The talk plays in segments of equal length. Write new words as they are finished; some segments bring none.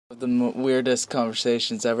the weirdest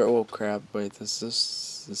conversations ever. Oh crap! Wait, this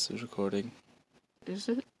is recording. Is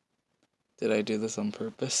it? Did I do this on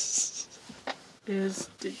purpose?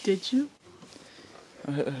 Did you?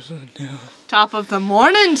 I don't know. Top of the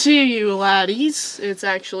morning to you, laddies. It's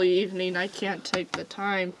actually evening. I can't take the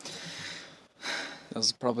time. That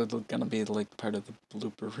was probably gonna be like part of the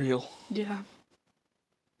blooper reel. Yeah.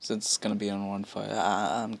 Since it's gonna be on one file,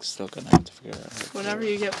 I'm still gonna have to figure out. Whenever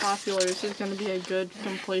you get popular, this is gonna be a good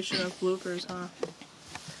compilation of bloopers, huh?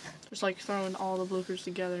 Just like throwing all the bloopers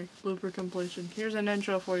together. Blooper completion. Here's an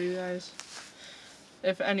intro for you guys.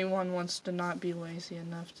 If anyone wants to not be lazy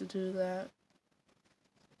enough to do that.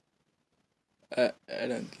 I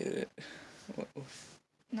don't get it.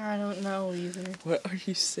 I don't know either. What are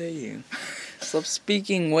you saying? Stop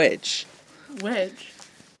speaking witch. Which?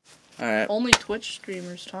 Alright. Only Twitch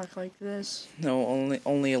streamers talk like this. No,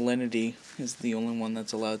 only Alinity is the only one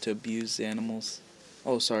that's allowed to abuse animals.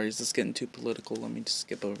 Oh, sorry, is this getting too political? Let me just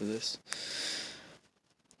skip over this.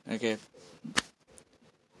 Okay.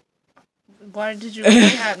 Why did you look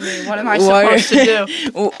at me? What am I supposed to do?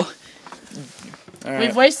 Oh. All right.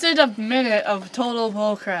 We've wasted a minute of total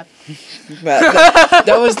bullcrap.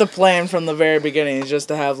 that was the plan from the very beginning, is just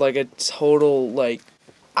to have like a total like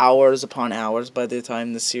hours upon hours by the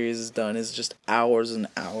time the series is done. Is just hours and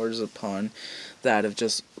hours upon that of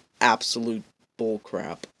just absolute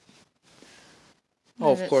bullcrap.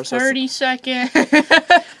 Oh, of course. 30 seconds. All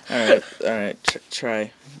right.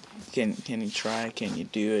 Try. Can you try? Can you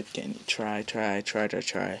do it? Can you try?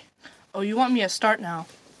 Oh, you want me to start now?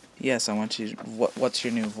 Yes, I want you. What's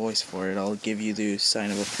your new voice for it? I'll give you the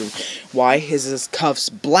sign of approval. Why is his cuffs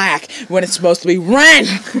black when it's supposed to be red?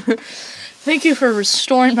 Thank you for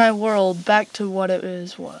restoring my world back to what it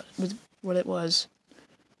is. What it was.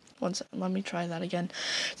 Let me try that again.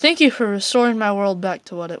 Thank you for restoring my world back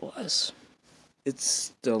to what it was. It's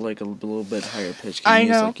still like a little bit higher pitch. I Can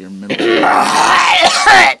you know. use like your middle?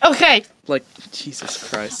 Okay. Like Jesus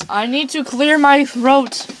Christ. I need to clear my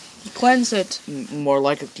throat. Cleanse it. More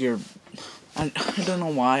like your. I don't know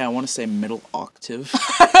why I want to say middle octave.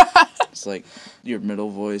 It's like your middle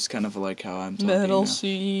voice, kind of like how I'm talking. Middle now.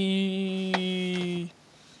 C.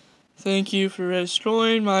 Thank you for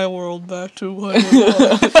restoring my world back to what it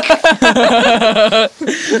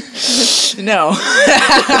was. No.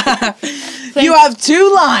 You have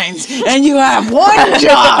 2 lines, and you have 1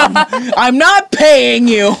 job. I'm not paying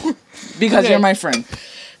you because you're my friend.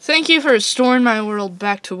 Thank you for restoring my world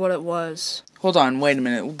back to what it was. Hold on, wait a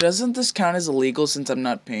minute. Doesn't this count as illegal since I'm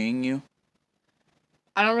not paying you?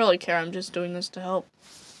 I don't really care. I'm just doing this to help.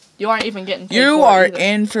 You aren't even getting paid You for are it either.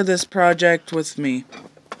 in for this project with me.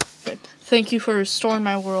 Thank you for restoring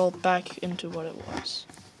my world back into what it was.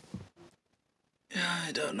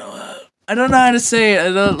 I don't know how to say it.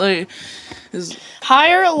 I don't like.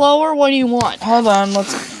 Higher, lower, what do you want? Hold on.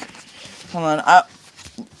 I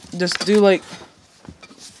just do like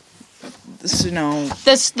this.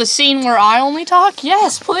 This the scene where I only talk?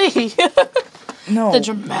 Yes, please. No. The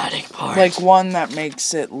dramatic part. Like one that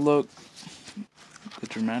makes it look. The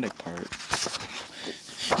dramatic part.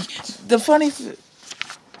 The funny.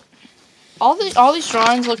 All these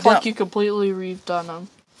drawings look like you completely redone them.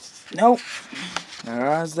 Nope. They're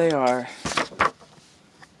as they are.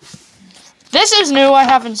 This is new. I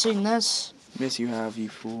haven't seen this. Yes, you have, you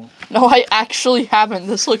fool. No, I actually haven't.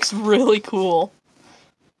 This looks really cool.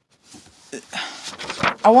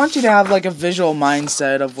 I want you to have like a visual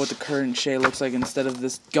mindset of what the current Shay looks like instead of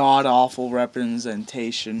this god-awful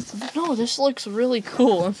representation. No, this looks really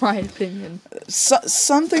cool in my opinion.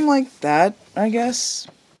 Something like that, I guess.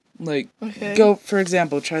 Like, Okay. go, for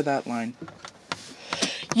example, try that line.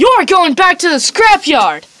 You're going back to the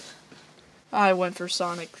scrapyard! I went for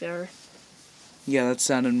Sonic there. Yeah, that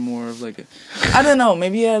sounded more of like a... I don't know,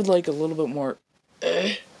 maybe add like a little bit more...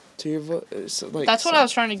 to your voice. Like, That's what I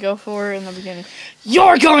was trying to go for in the beginning.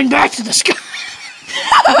 You're going back to the scrap...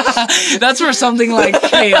 That's for something like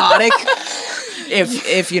chaotic.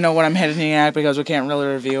 If you know what I'm hinting at, because we can't really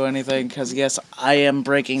review anything, because yes, I am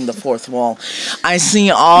breaking the 4th wall. I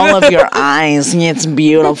see all of your eyes, it's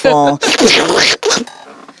beautiful.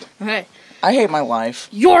 Hey. I hate my life.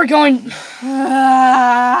 You're going...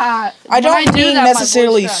 I don't mean that,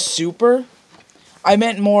 necessarily my voice cracks. super. I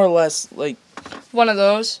meant more or less, like... One of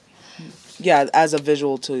those. Yeah, as a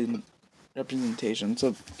visual to representation.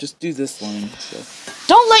 So, just do this line. So.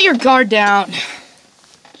 Don't let your guard down.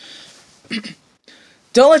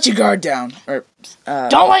 Don't let your guard down. Or,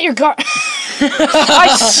 Don't let your guard...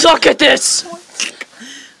 I suck at this!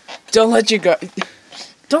 Don't let your guard...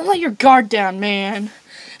 Don't let your guard down, man.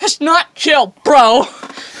 That's not chill, bro.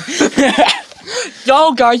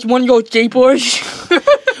 Yo, guys, you wanna go skateboard?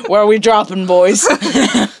 Where are we dropping, boys?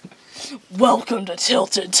 Welcome to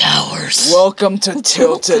Tilted Towers. Welcome to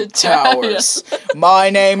Tilted Towers. My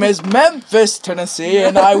name is Memphis, Tennessee,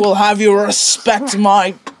 and I will have you respect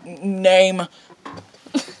my name.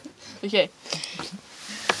 Okay.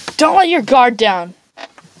 Don't let your guard down.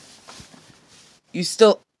 You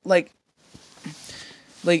still, like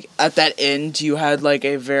at that end, you had, like,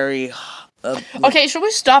 a very... Okay, should we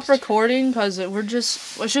stop recording? Because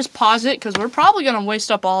let's just pause it, because we're probably going to waste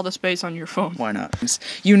up all the space on your phone. Why not?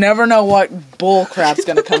 You never know what bull crap's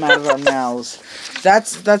gonna come out of our mouths.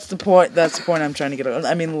 That's the point. That's the point I'm trying to get.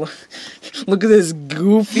 I mean, look at this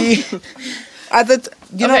goofy. Okay.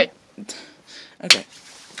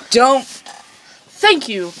 Don't. Thank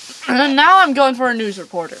you. And now I'm going for a news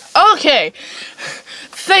reporter. Okay.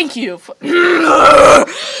 Thank you.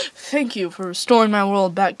 Thank you for restoring my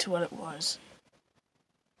world back to what it was.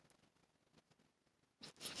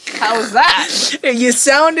 How was that? You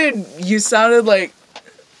sounded like.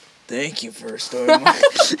 Thank you for restoring my.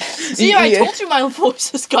 See, I told you my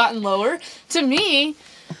voice has gotten lower. To me,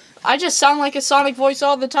 I just sound like a Sonic voice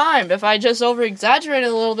all the time. If I just over-exaggerate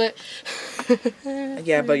it a little bit.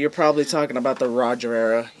 Yeah, but you're probably talking about the Roger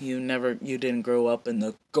era. You didn't grow up in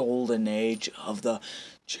the golden age of the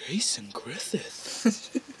Jason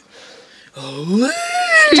Griffith.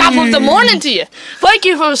 Top of the morning to you. Thank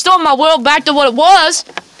you for restoring my world back to what it was.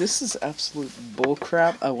 This is absolute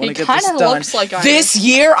bullcrap. I want to get He this kind of done looks like this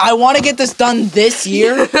year. I want to get this done this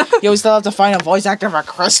year. We still have to find a voice actor for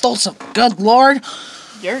Crystal. So good lord.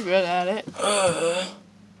 You're good at it.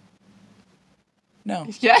 No.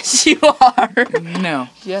 Yes, you are. No.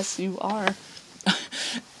 Yes, you are.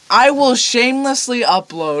 I will shamelessly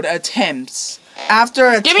upload attempts after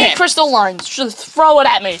attempt. Give me crystal lines. Just throw it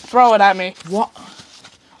at me. Throw it at me. What?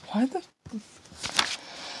 Why the?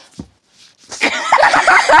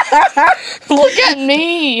 Look at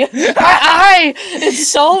me. My eye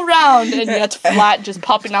is so round and yet flat, just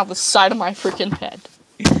popping out the side of my freaking head.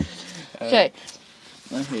 Okay.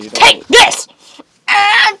 Take this!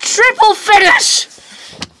 And triple finish!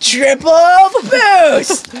 Triple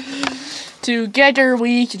boost! Together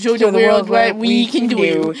we can show the world what we can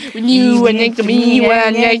do. When you are next to me, when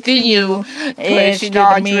I'm next to you. It's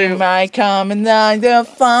not true. Might come and I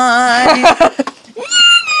define.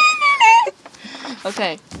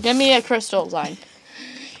 Okay, give me a crystal line.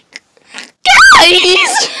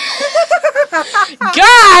 Guys!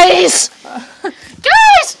 Guys!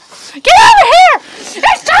 Guys! Get over here!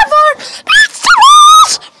 It's time for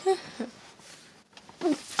vegetables!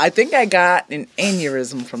 I think I got an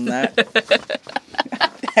aneurysm from that.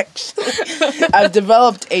 Actually, I've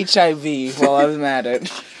developed HIV while I was mad at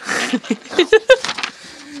it.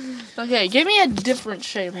 Okay, give me a different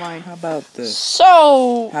shade line. How about this?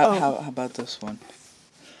 So... How about this one?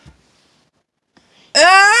 One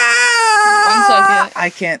second. I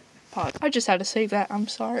can't. Pause. I just had to say that. I'm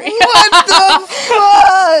sorry. What the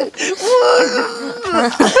fuck?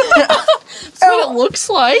 That's what it looks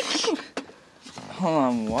like. Hold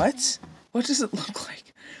on, what? What does it look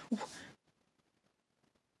like?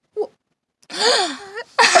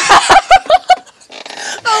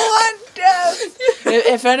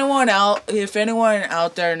 If anyone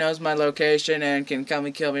out there knows my location and can come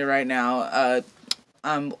and kill me right now,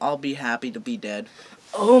 I'll be happy to be dead.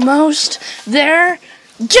 Almost there.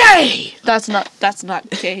 Gay. That's not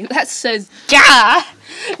gay. That says gah.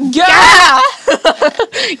 Gah.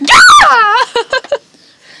 Gah.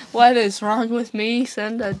 What is wrong with me?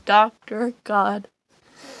 Send a doctor, God.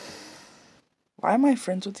 Why am I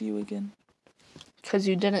friends with you again? Because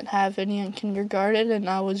you didn't have any in kindergarten, and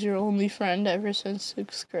I was your only friend ever since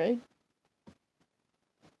 6th grade.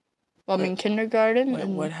 Well, I mean, kindergarten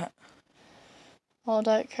and all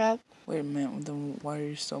that crap. Wait a minute, then why are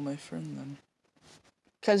you still my friend then?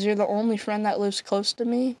 Because you're the only friend that lives close to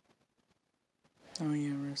me. Oh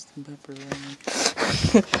yeah, rest in pepper.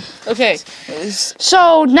 Okay,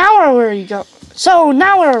 so now where are you go? So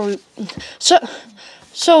now where are we? So,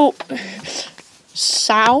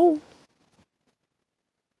 Sow?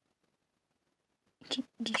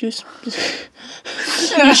 Did you?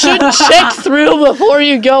 You should check through before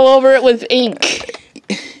you go over it with ink.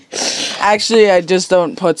 Actually, I just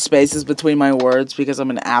don't put spaces between my words because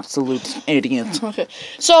I'm an absolute idiot. Okay,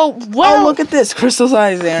 so oh, look at this. Crystal's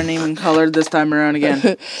eyes, they aren't even colored this time around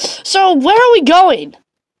again. So where are we going?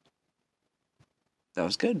 That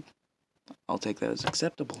was good. I'll take that as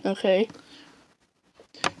acceptable. Okay.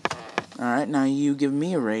 Alright, now you give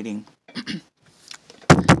me a rating.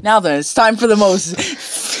 Now then, it's time for the most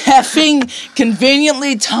effing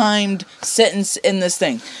conveniently timed sentence in this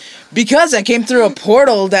thing. Because I came through a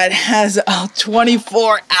portal that has a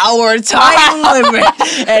 24-hour time limit,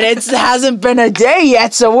 and it hasn't been a day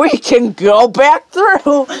yet, so we can go back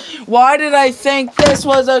through. Why did I think this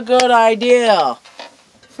was a good idea?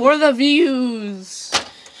 For the views.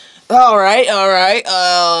 All right.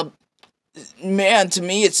 Man, to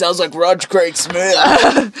me it sounds like Roger Craig Smith.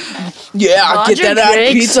 Yeah, I get that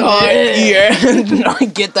at Pizza Hut. Yeah, I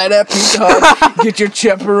get that at Pizza Hut. Get your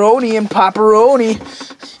pepperoni and pepperoni.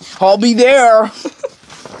 I'll be there.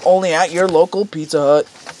 Only at your local Pizza Hut.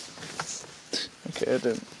 Okay, I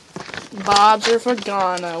didn't. Bob's or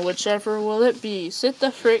Vagana, whichever will it be. Sit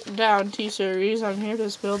the frick down, T-Series. I'm here to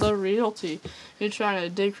spill the real tea. You're trying to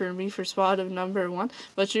dig for me for spot of number 1,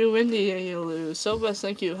 but you win the and you lose. So best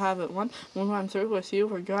think you haven't won. When I'm through with you,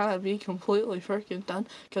 we're gonna be completely frickin' done,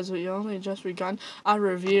 cause we only just begun. I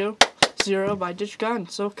review 0 by Ditch Gun.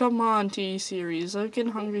 So come on, T-Series. I'm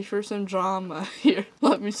getting hungry for some drama. Here,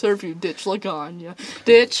 let me serve you Ditch Laganya.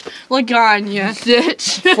 Ditch Laganya.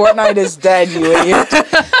 Ditch. Fortnite is dead, you idiot.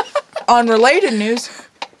 On related news.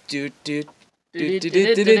 You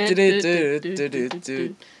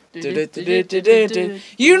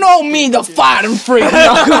know me, the fighting freak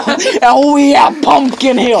knuckle, and we at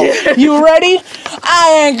Pumpkin Hill. You ready?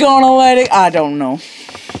 I ain't gonna let it. I don't know.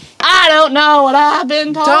 I don't know what I've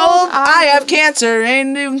been told. I have cancer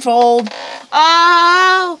in the fold.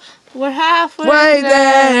 Oh, we're halfway Right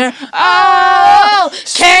there. Oh,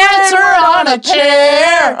 cancer on a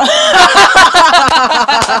chair.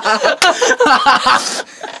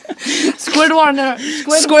 Squidward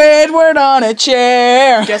on a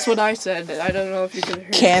chair. Guess what I said? I don't know if you could hear.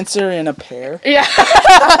 Cancer in a pear. Yeah.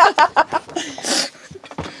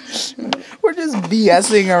 We're just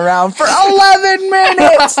BSing around for 11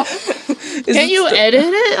 minutes. Can't you edit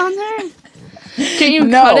it on there? Can you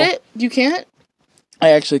cut it? You can't? I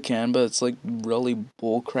actually can, but it's like really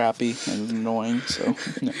bull crappy and annoying, so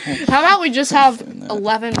no. How about we just have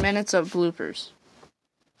 11 minutes of bloopers?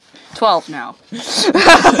 12 now. Just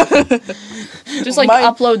like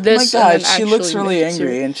upload this. Oh my God, and then she looks really make it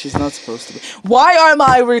angry and she's not supposed to be. Why am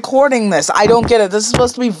I recording this? I don't get it. This is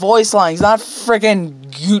supposed to be voice lines, not freaking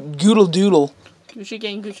goodle doodle. Gucci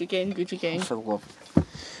gang, Gucci gang, Gucci gang. For the love.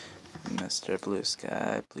 Mr. Blue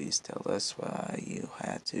Sky, please tell us why you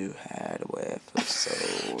had to hide away for so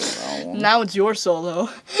long. Now it's your solo.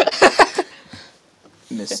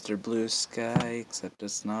 Mr. Blue Sky, except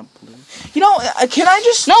it's not blue. You know, can I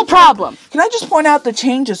just... No problem. Can I just point out the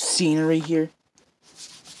change of scenery here?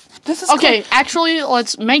 This is okay, actually,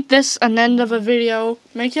 let's make this an end of a video.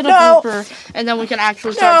 Make it a blooper, and then we can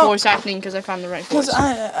actually start voice acting because I found the right voice.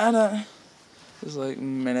 Because I don't... There's like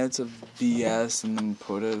minutes of BS and then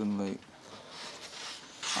put it and like...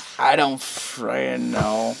 I don't freaking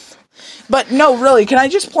know. But no, really, can I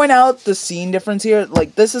just point out the scene difference here?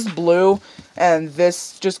 Like, this is blue, and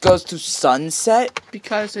this just goes to sunset.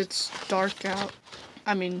 Because it's dark out.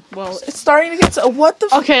 I mean, well... It's starting to get... What the...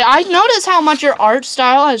 Okay, I noticed how much your art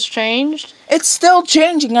style has changed. It's still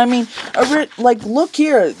changing. I mean, like, look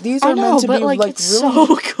here. These are meant to be, like it's really...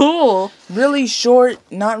 so cool. Really short,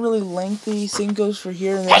 not really lengthy. Same goes for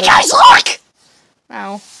here. And hey, guys, look!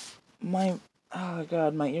 Ow. Oh,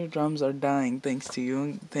 God, my eardrums are dying thanks to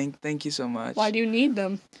you. Thank you so much. Why do you need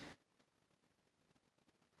them?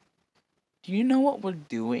 Do you know what we're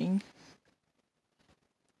doing?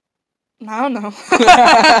 I don't know.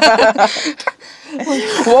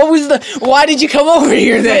 Why did you come over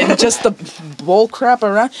here then? Just the bull crap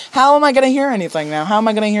around? How am I gonna hear anything now? How am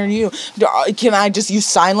I gonna hear you? Can I just use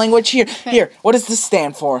sign language here? Here, what does this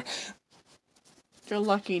stand for? You're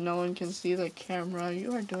lucky no one can see the camera.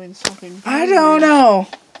 You are doing something. I don't know.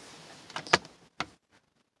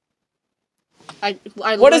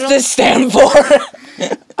 What does this stand for?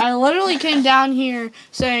 I literally came down here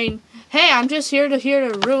saying, "Hey, I'm just here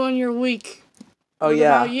to ruin your week." Oh, what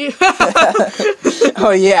yeah. about you?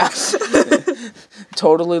 Oh, yeah.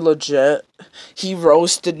 Totally legit. He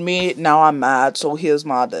roasted me. Now I'm mad, so here's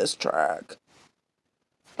my diss track.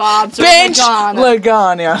 Bob's or Bench Vagana.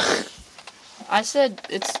 Lagana. I said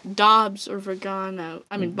it's Dobbs or Vagana.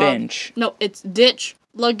 I mean, Bench. No, it's Ditch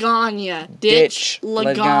Laganya. Ditch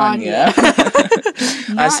Laganya.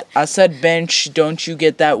 I said bench. Don't you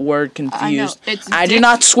get that word confused? I do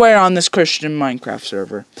not swear on this Christian Minecraft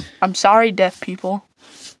server. I'm sorry, deaf people.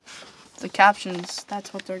 The captions,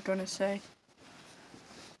 that's what they're gonna say.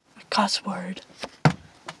 A cuss word.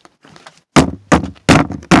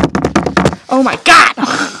 Oh my God!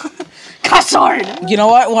 Cuss word! You know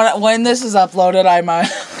what? When this is uploaded, I might...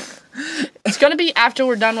 It's gonna be after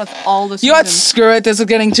we're done with all the seasons. You know what? Screw it. This is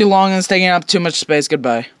getting too long and it's taking up too much space.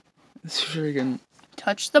 Goodbye. It's freaking...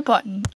 Touch the button